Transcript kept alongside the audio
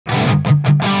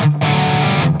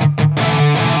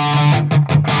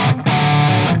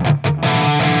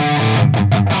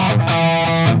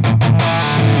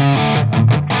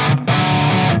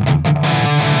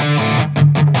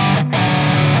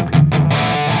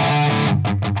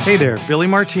Hey there, Billy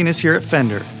Martinez here at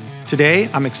Fender. Today,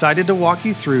 I'm excited to walk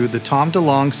you through the Tom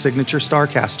DeLonge Signature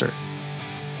Starcaster.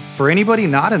 For anybody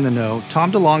not in the know,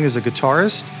 Tom DeLonge is a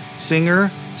guitarist,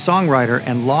 singer, songwriter,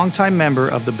 and longtime member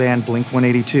of the band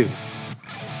Blink-182.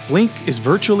 Blink is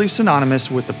virtually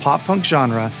synonymous with the pop-punk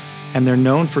genre, and they're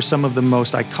known for some of the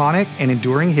most iconic and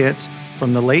enduring hits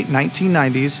from the late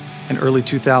 1990s and early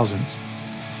 2000s.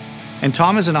 And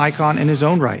Tom is an icon in his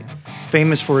own right,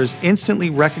 famous for his instantly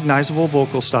recognizable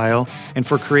vocal style and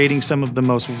for creating some of the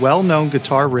most well-known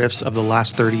guitar riffs of the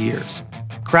last 30 years.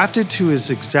 Crafted to his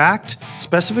exact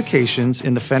specifications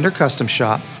in the Fender Custom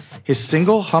Shop, his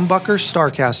single humbucker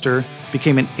Starcaster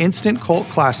became an instant cult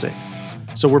classic.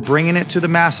 So we're bringing it to the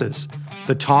masses,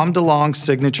 the Tom DeLonge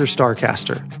Signature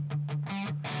Starcaster.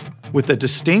 With a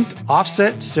distinct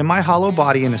offset semi-hollow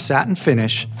body and a satin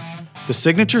finish, the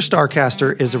Signature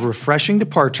Starcaster is a refreshing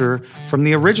departure from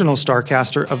the original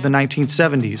Starcaster of the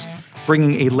 1970s,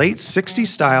 bringing a late 60s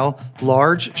style,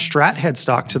 large Strat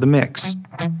headstock to the mix.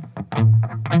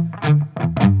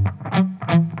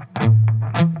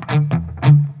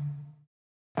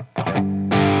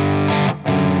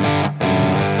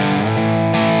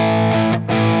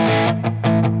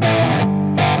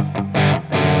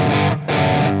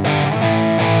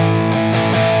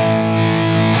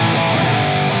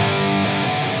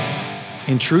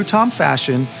 In true Tom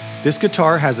fashion, this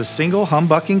guitar has a single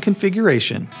humbucking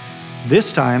configuration,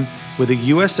 this time with a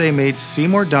USA-made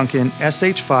Seymour Duncan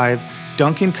SH5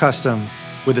 Duncan Custom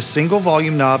with a single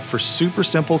volume knob for super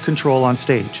simple control on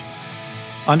stage.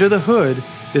 Under the hood,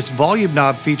 this volume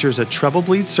knob features a treble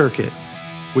bleed circuit,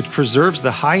 which preserves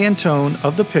the high-end tone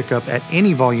of the pickup at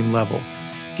any volume level,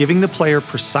 giving the player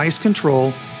precise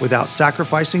control without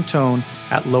sacrificing tone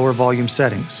at lower volume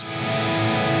settings.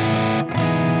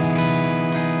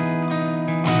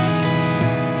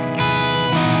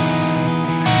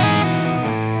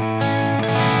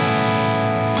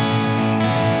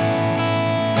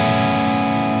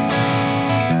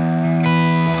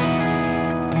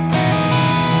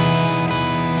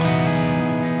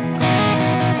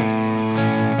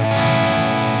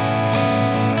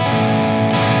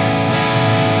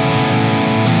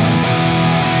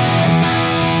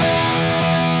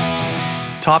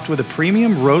 Topped with a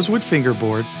premium rosewood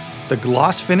fingerboard, the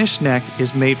gloss-finished neck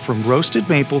is made from roasted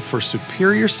maple for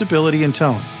superior stability and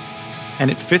tone, and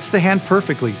it fits the hand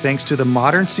perfectly thanks to the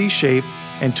modern C-shape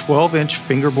and 12-inch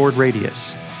fingerboard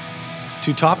radius.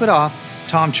 To top it off,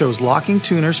 Tom chose locking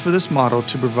tuners for this model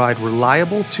to provide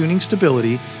reliable tuning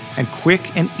stability and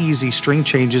quick and easy string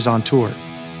changes on tour.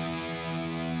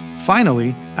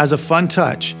 Finally, as a fun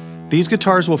touch, these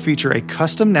guitars will feature a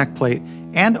custom neck plate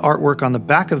and artwork on the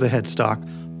back of the headstock,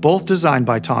 both designed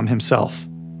by Tom himself.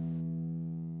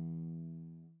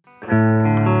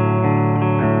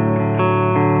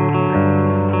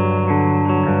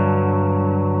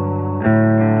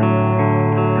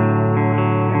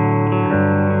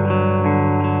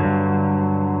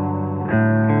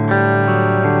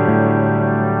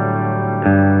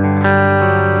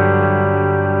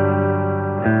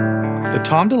 The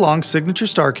Tom DeLonge Signature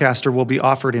Starcaster will be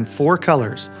offered in 4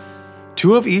 colors,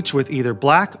 2 of each with either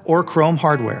black or chrome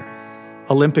hardware,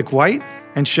 Olympic white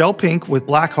and shell pink with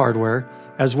black hardware,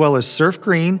 as well as surf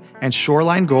green and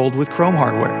shoreline gold with chrome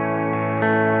hardware.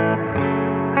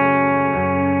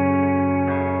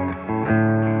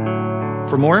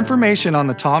 For more information on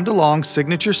the Tom DeLonge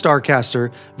Signature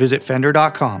Starcaster, visit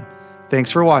Fender.com. Thanks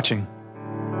for watching.